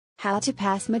How to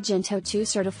pass Magento 2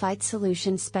 Certified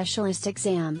Solution Specialist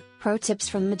exam. Pro tips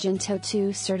from Magento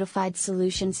 2 Certified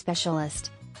Solution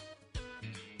Specialist.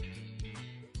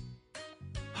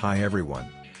 Hi everyone.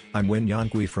 I'm Win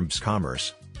Yankui from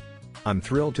BSSCommerce. I'm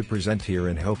thrilled to present here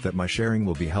and hope that my sharing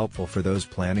will be helpful for those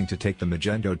planning to take the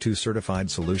Magento 2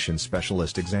 Certified Solution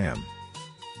Specialist exam.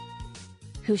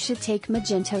 Who should take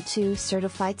Magento 2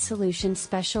 Certified Solution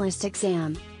Specialist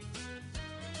exam?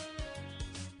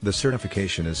 The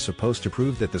certification is supposed to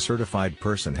prove that the certified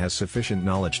person has sufficient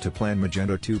knowledge to plan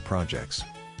Magento 2 projects.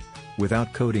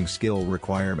 Without coding skill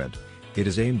requirement, it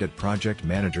is aimed at project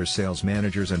managers, sales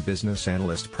managers and business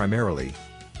analysts primarily.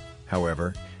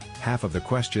 However, half of the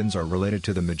questions are related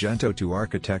to the Magento 2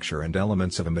 architecture and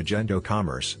elements of a Magento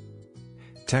commerce.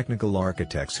 Technical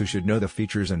architects who should know the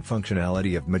features and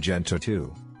functionality of Magento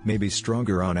 2 may be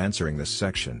stronger on answering this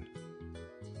section.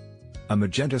 A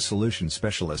Magento Solution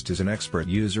Specialist is an expert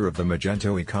user of the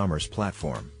Magento e-commerce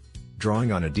platform.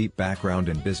 Drawing on a deep background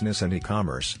in business and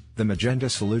e-commerce, the Magento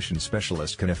Solution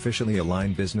Specialist can efficiently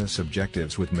align business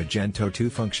objectives with Magento 2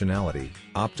 functionality,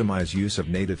 optimize use of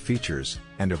native features,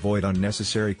 and avoid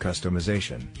unnecessary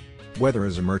customization. Whether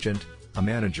as a merchant, a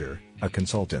manager, a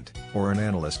consultant, or an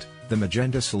analyst, the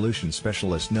Magento Solution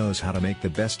Specialist knows how to make the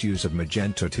best use of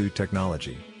Magento 2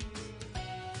 technology.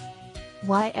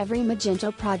 Why every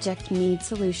Magento project needs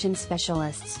solution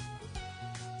specialists.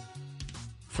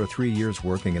 For 3 years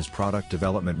working as product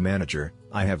development manager,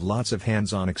 I have lots of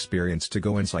hands-on experience to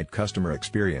go inside customer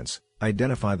experience,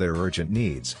 identify their urgent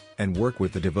needs, and work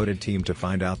with the devoted team to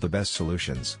find out the best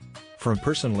solutions. From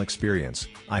personal experience,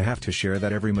 I have to share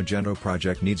that every Magento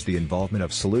project needs the involvement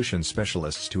of solution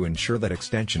specialists to ensure that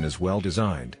extension is well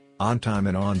designed, on time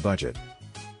and on budget.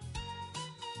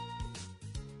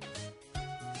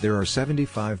 There are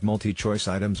 75 multi-choice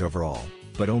items overall,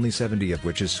 but only 70 of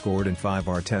which is scored in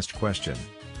 5R test question.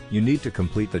 You need to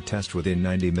complete the test within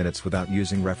 90 minutes without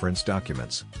using reference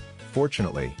documents.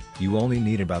 Fortunately, you only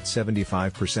need about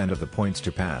 75% of the points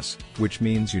to pass, which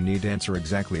means you need to answer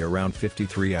exactly around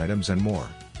 53 items and more.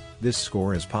 This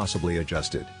score is possibly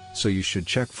adjusted, so you should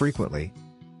check frequently.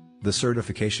 The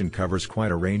certification covers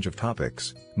quite a range of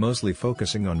topics, mostly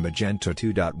focusing on Magento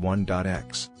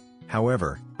 2.1.x.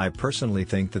 However, I personally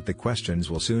think that the questions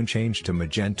will soon change to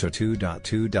Magento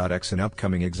 2.2.x in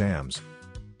upcoming exams.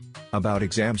 About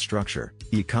exam structure,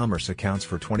 e-commerce accounts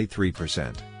for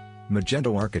 23%,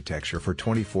 Magento architecture for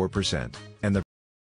 24%, and the